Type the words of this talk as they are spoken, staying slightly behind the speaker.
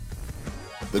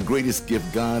The greatest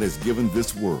gift God has given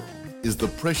this world is the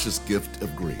precious gift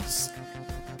of grace.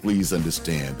 Please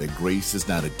understand that grace is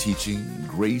not a teaching.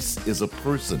 Grace is a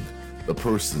person, the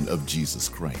person of Jesus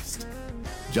Christ.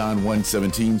 John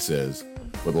 1:17 says,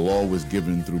 "For the law was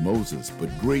given through Moses,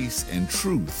 but grace and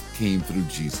truth came through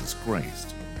Jesus Christ."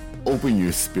 Open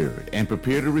your spirit and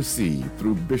prepare to receive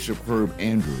through Bishop Herb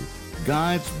Andrew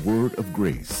God's word of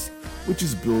grace, which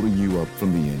is building you up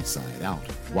from the inside out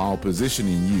while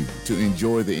positioning you to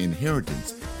enjoy the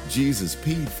inheritance Jesus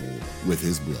paid for with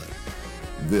his blood.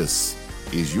 This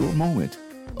is your moment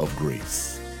of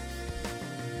grace.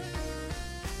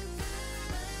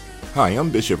 Hi, I'm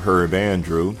Bishop Herb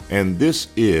Andrew, and this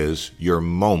is your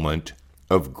moment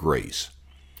of grace.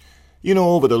 You know,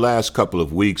 over the last couple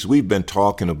of weeks, we've been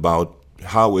talking about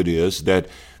how it is that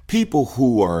people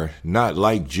who are not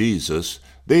like Jesus,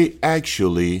 they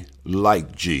actually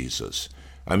like Jesus.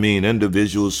 I mean,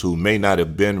 individuals who may not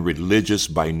have been religious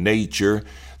by nature,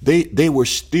 they were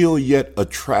still yet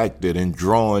attracted and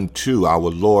drawn to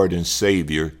our Lord and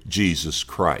Savior, Jesus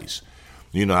Christ.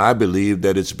 You know, I believe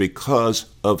that it's because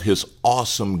of his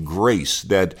awesome grace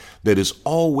that is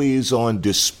always on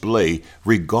display,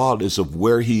 regardless of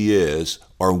where he is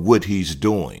or what he's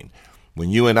doing. When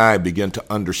you and I begin to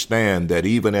understand that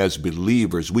even as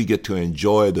believers, we get to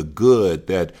enjoy the good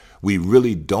that we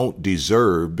really don't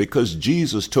deserve because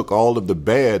Jesus took all of the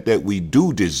bad that we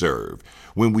do deserve.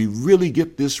 When we really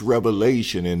get this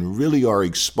revelation and really are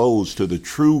exposed to the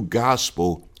true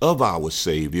gospel of our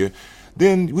Savior,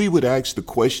 then we would ask the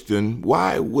question,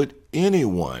 why would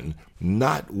anyone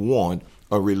not want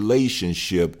a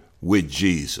relationship with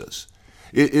Jesus?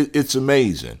 It's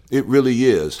amazing. It really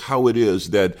is how it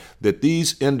is that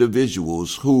these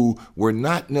individuals who were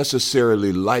not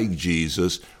necessarily like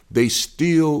Jesus, they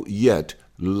still yet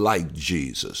like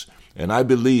Jesus. And I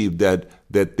believe that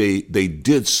they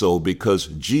did so because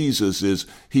Jesus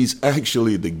he's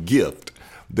actually the gift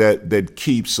that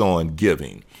keeps on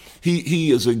giving.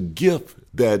 He is a gift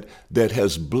that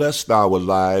has blessed our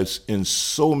lives in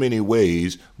so many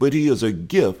ways, but he is a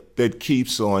gift that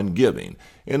keeps on giving.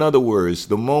 In other words,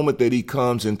 the moment that he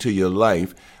comes into your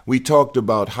life, we talked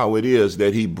about how it is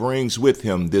that he brings with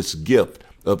him this gift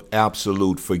of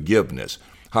absolute forgiveness,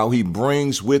 how he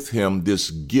brings with him this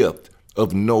gift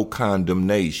of no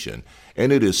condemnation.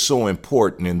 And it is so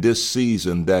important in this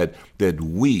season that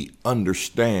we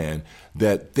understand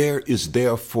that there is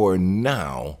therefore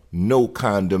now no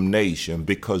condemnation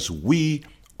because we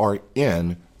are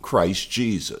in Christ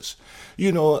Jesus.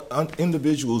 You know,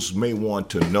 individuals may want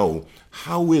to know,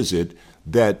 how is it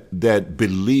that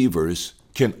believers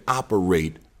can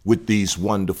operate with these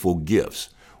wonderful gifts?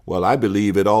 Well, I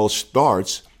believe it all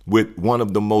starts with one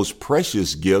of the most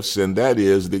precious gifts, and that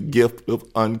is the gift of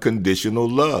unconditional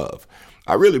love.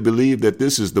 I really believe that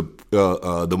this is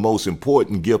the most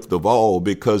important gift of all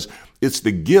because it's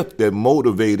the gift that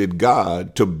motivated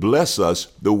God to bless us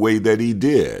the way that he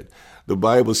did. The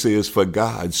Bible says, for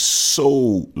God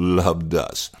so loved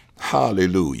us.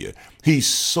 Hallelujah. He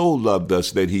so loved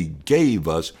us that he gave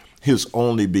us his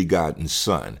only begotten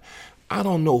son. I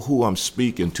don't know who I'm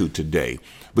speaking to today,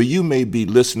 but you may be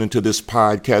listening to this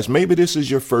podcast. Maybe this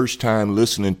is your first time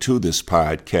listening to this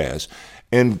podcast,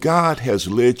 and God has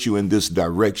led you in this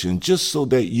direction just so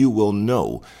that you will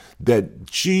know that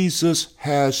Jesus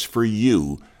has for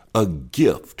you a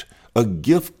gift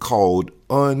called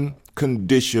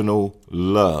unconditional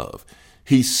love.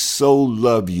 He so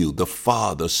loved you, the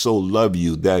Father so loved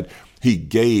you that he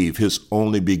gave his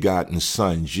only begotten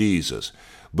son, Jesus.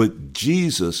 But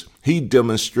Jesus, he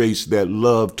demonstrates that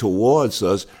love towards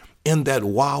us in that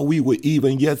while we were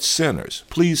even yet sinners,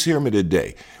 please hear me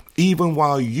today, even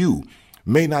while you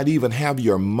may not even have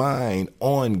your mind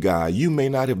on God, you may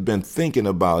not have been thinking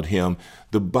about him,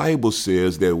 the Bible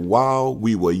says that while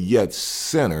we were yet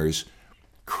sinners,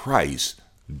 Christ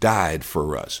died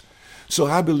for us. So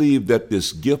I believe that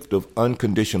this gift of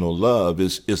unconditional love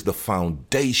is the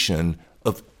foundation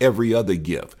of every other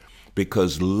gift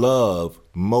because love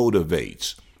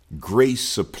motivates, grace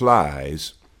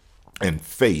supplies, and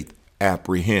faith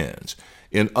apprehends.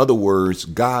 In other words,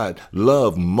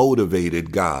 love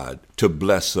motivated God to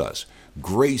bless us.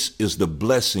 Grace is the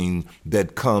blessing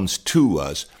that comes to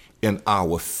us in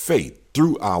our faith.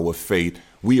 Through our faith,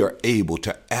 we are able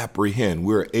to apprehend,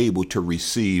 we're able to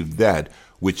receive that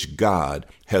which God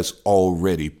has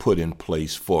already put in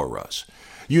place for us.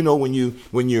 You know, when you're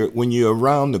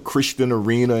around the Christian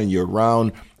arena and you're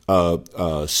around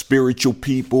spiritual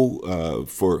people,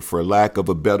 for lack of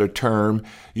a better term,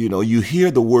 you know, you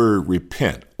hear the word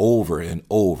repent over and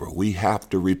over. We have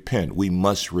to repent. We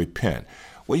must repent.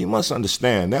 Well, you must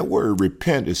understand that word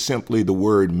repent is simply the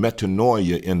word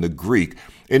metanoia in the Greek,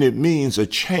 and it means a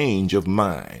change of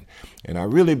mind. And I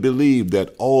really believe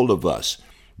that all of us,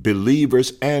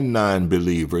 believers and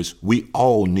non-believers, we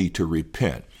all need to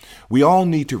repent. We all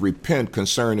need to repent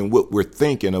concerning what we're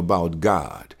thinking about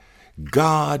God.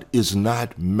 God is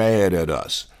not mad at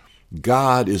us.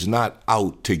 God is not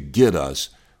out to get us,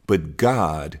 but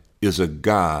God is a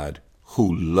God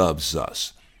who loves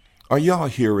us. Are y'all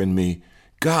hearing me?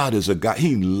 God is a God.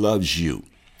 He loves you.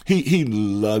 He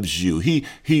loves you.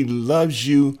 He loves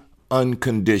you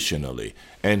unconditionally.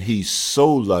 And he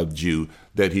so loved you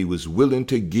that he was willing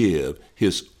to give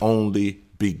his only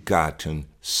begotten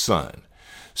son.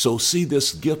 So see,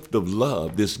 this gift of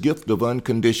love, this gift of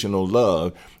unconditional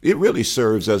love, it really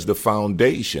serves as the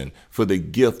foundation for the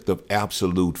gift of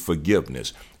absolute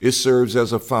forgiveness. It serves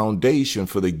as a foundation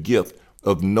for the gift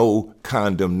of no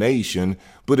condemnation,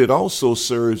 but it also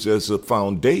serves as a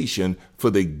foundation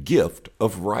for the gift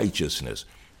of righteousness.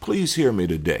 Please hear me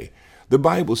today. The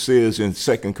Bible says in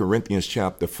 2 Corinthians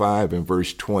chapter 5 and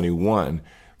verse 21,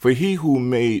 For he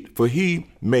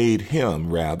made him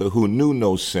who knew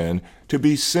no sin to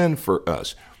be sin for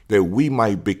us, that we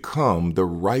might become the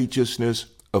righteousness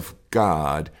of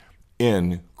God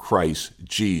in Christ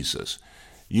Jesus.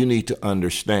 You need to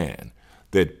understand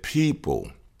that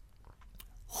people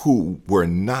who were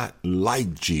not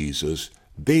like Jesus,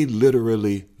 they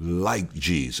literally liked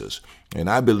Jesus. And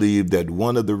I believe that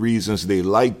one of the reasons they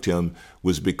liked him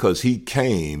was because he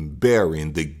came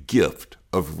bearing the gift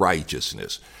of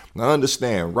righteousness. Now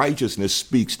understand, righteousness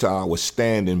speaks to our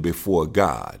standing before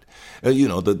God.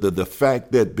 The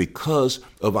fact that because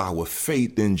of our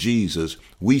faith in Jesus,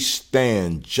 we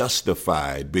stand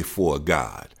justified before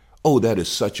God. Oh, that is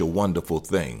such a wonderful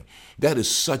thing. That is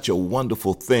such a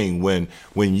wonderful thing when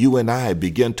you and I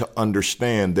begin to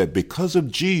understand that because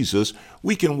of Jesus,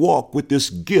 we can walk with this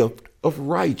gift of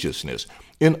righteousness.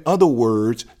 In other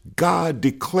words, God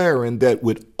declaring that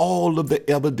with all of the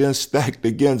evidence stacked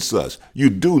against us, you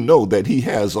do know that he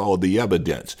has all the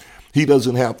evidence. He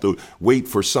doesn't have to wait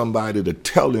for somebody to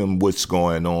tell him what's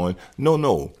going on.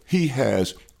 No, he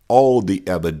has all the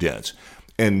evidence.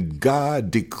 And God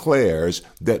declares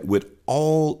that with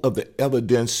all of the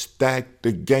evidence stacked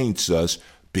against us,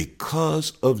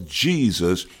 because of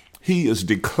Jesus, he is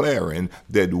declaring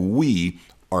that we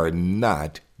are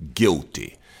not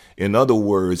guilty. In other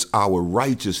words, our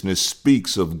righteousness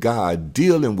speaks of God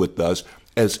dealing with us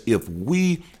as if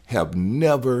we have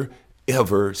never,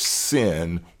 ever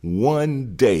sinned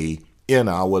one day in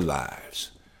our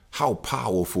lives. How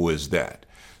powerful is that?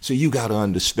 So you got to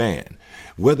understand,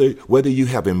 whether you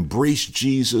have embraced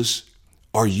Jesus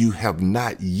or you have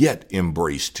not yet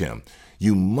embraced him,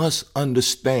 you must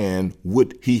understand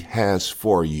what he has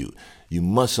for you. You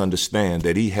must understand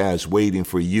that he has waiting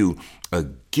for you a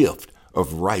gift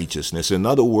of righteousness. In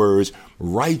other words,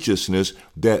 righteousness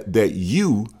that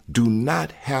you do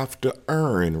not have to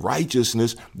earn,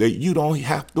 righteousness that you don't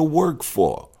have to work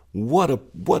for. What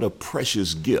a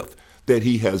precious gift that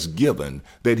he has given,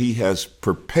 that he has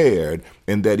prepared,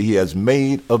 and that he has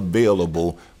made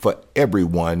available for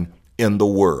everyone in the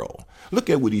world. Look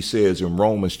at what he says in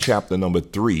Romans chapter number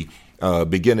 3,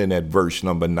 beginning at verse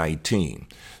number 19.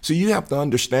 So you have to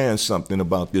understand something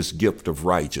about this gift of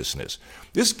righteousness.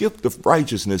 This gift of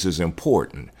righteousness is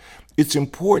important. It's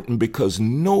important because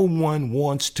no one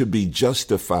wants to be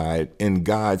justified in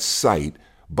God's sight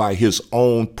by his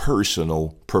own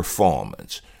personal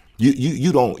performance.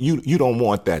 You don't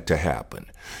want that to happen.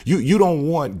 You don't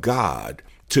want God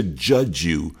to judge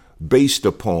you based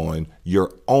upon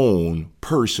your own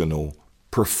personal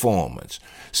performance.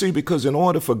 See, because in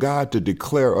order for God to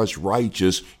declare us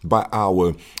righteous by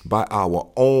our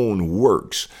own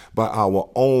works, by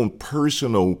our own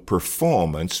personal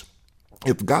performance,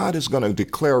 if God is going to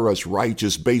declare us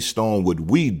righteous based on what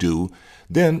we do,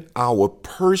 then our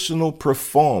personal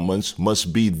performance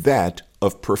must be that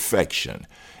of perfection.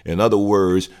 In other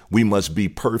words, we must be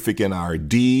perfect in our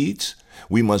deeds,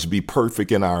 we must be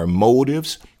perfect in our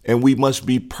motives, and we must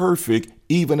be perfect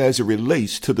even as it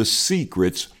relates to the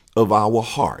secrets of our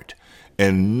heart.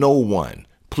 And no one,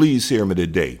 please hear me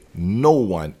today, no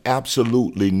one,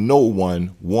 absolutely no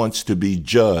one wants to be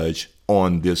judged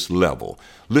on this level.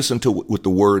 Listen to what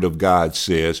the word of God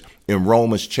says in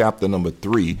Romans chapter number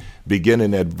 3,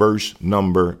 beginning at verse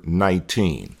number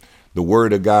 19. The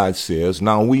word of God says,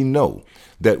 "Now we know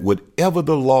that whatever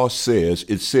the law says,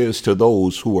 it says to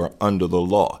those who are under the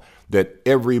law, that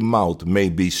every mouth may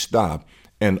be stopped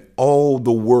and all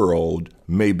the world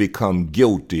may become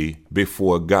guilty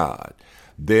before God.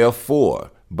 Therefore,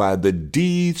 by the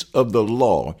deeds of the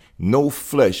law, no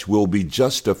flesh will be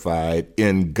justified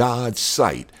in God's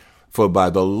sight, for by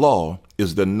the law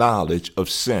is the knowledge of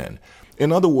sin.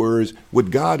 In other words,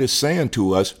 what God is saying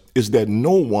to us is that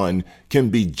no one can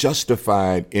be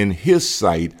justified in his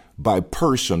sight by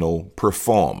personal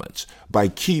performance, by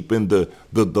keeping the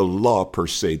law per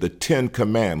se, the 10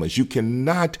 commandments. You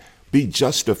cannot be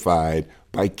justified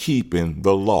by keeping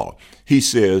the law. He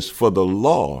says, for by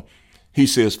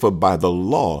the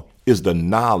law is the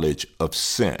knowledge of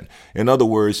sin. In other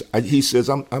words, he says,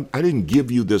 I didn't give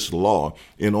you this law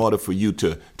in order for you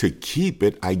to keep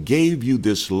it. I gave you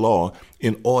this law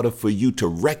in order for you to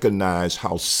recognize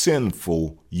how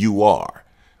sinful you are.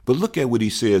 But look at what he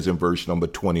says in verse number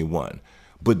 21.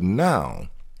 But now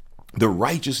the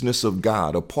righteousness of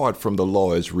God apart from the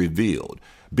law is revealed,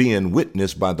 being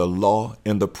witnessed by the law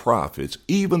and the prophets,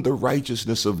 even the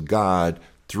righteousness of God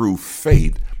through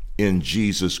faith in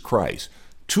Jesus Christ,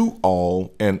 to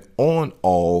all and on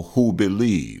all who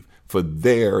believe, for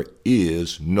there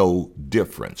is no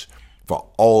difference. For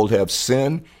all have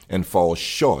sinned and fall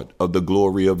short of the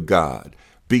glory of God,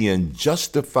 being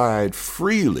justified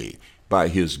freely by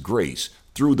his grace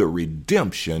through the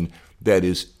redemption that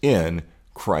is in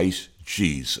Christ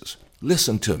Jesus.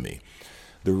 Listen to me.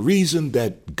 The reason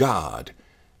that God,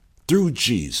 through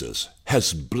Jesus,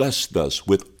 has blessed us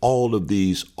with all of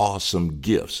these awesome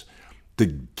gifts, the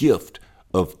gift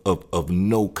of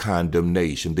no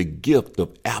condemnation, the gift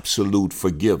of absolute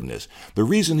forgiveness. The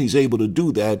reason he's able to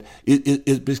do that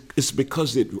is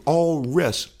because it all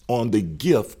rests on the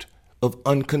gift of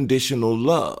unconditional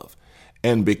love.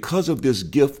 And because of this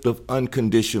gift of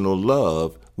unconditional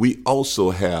love, we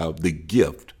also have the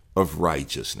gift of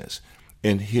righteousness.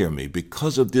 And hear me,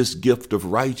 because of this gift of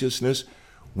righteousness,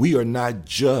 we are not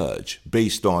judged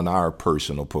based on our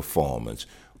personal performance.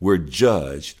 We're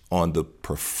judged on the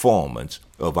performance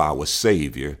of our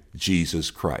Savior,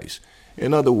 Jesus Christ.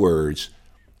 In other words,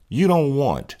 you don't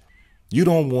want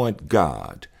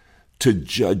God to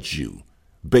judge you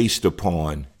based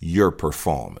upon your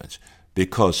performance,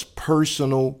 because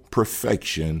personal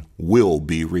perfection will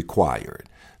be required.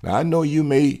 Now, I know you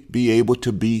may be able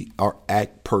to be or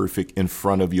act perfect in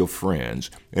front of your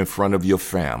friends, in front of your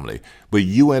family, but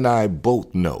you and I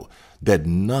both know that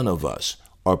none of us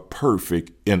are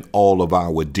perfect in all of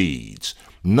our deeds.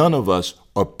 None of us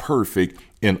are perfect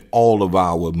in all of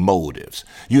our motives.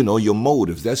 You know, your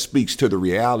motives, that speaks to the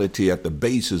reality at the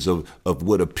basis of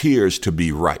what appears to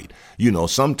be right. You know,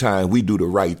 sometimes we do the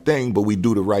right thing, but we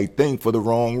do the right thing for the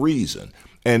wrong reason.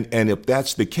 And if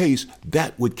that's the case,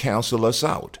 that would cancel us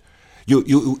out.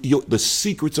 The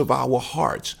secrets of our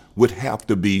hearts would have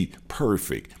to be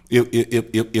perfect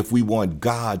if we want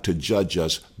God to judge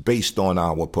us based on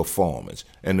our performance.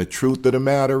 And the truth of the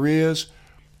matter is,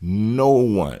 no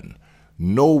one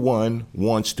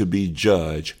wants to be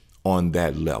judged on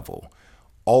that level.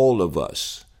 All of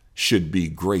us should be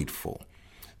grateful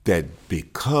that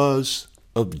because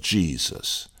of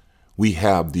Jesus, we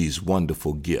have these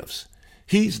wonderful gifts.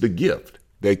 He's the gift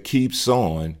that keeps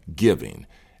on giving,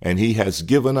 and he has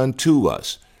given unto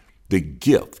us the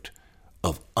gift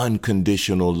of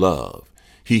unconditional love.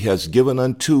 He has given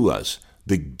unto us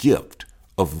the gift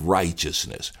of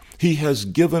righteousness. He has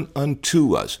given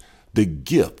unto us the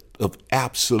gift of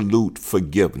absolute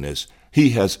forgiveness.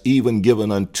 He has even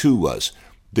given unto us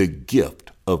the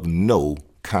gift of no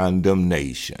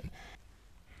condemnation.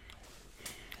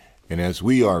 And as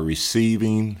we are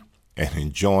receiving and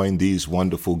enjoying these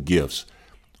wonderful gifts,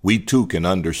 we too can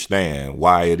understand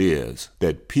why it is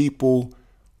that people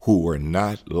who were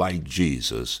not like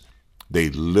Jesus, they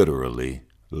literally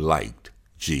liked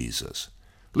Jesus.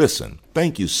 Listen,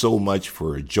 thank you so much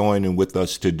for joining with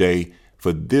us today,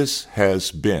 for this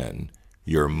has been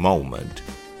your moment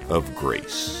of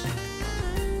grace.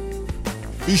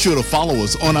 Be sure to follow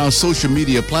us on our social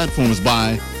media platforms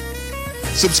by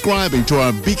subscribing to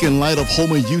our Beacon Light of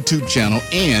Homer YouTube channel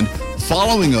and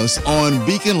following us on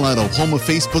Beacon Light of Homer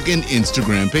Facebook and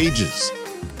Instagram pages.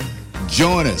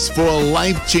 Join us for a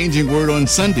life-changing word on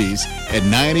Sundays at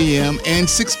 9 a.m. and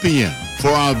 6 p.m. for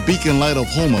our Beacon Light of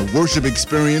Homer worship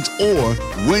experience, or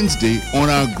Wednesday on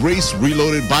our Grace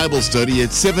Reloaded Bible study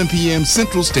at 7 p.m.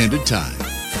 Central Standard Time.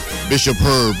 Bishop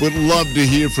Herb would love to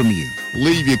hear from you.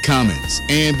 Leave your comments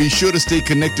and be sure to stay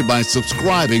connected by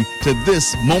subscribing to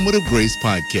this Moment of Grace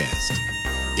podcast.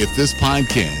 If this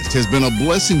podcast has been a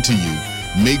blessing to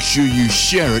you, make sure you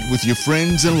share it with your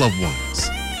friends and loved ones.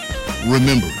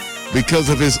 Remember, because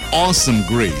of his awesome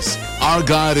grace, our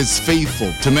God is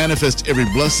faithful to manifest every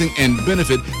blessing and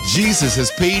benefit Jesus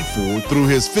has paid for through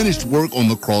his finished work on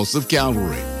the cross of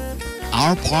Calvary.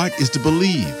 Our part is to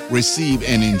believe, receive,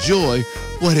 and enjoy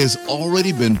what has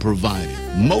already been provided,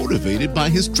 motivated by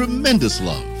His tremendous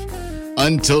love.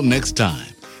 Until next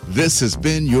time, this has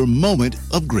been your moment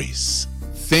of grace.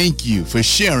 Thank you for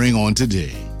sharing on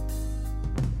today.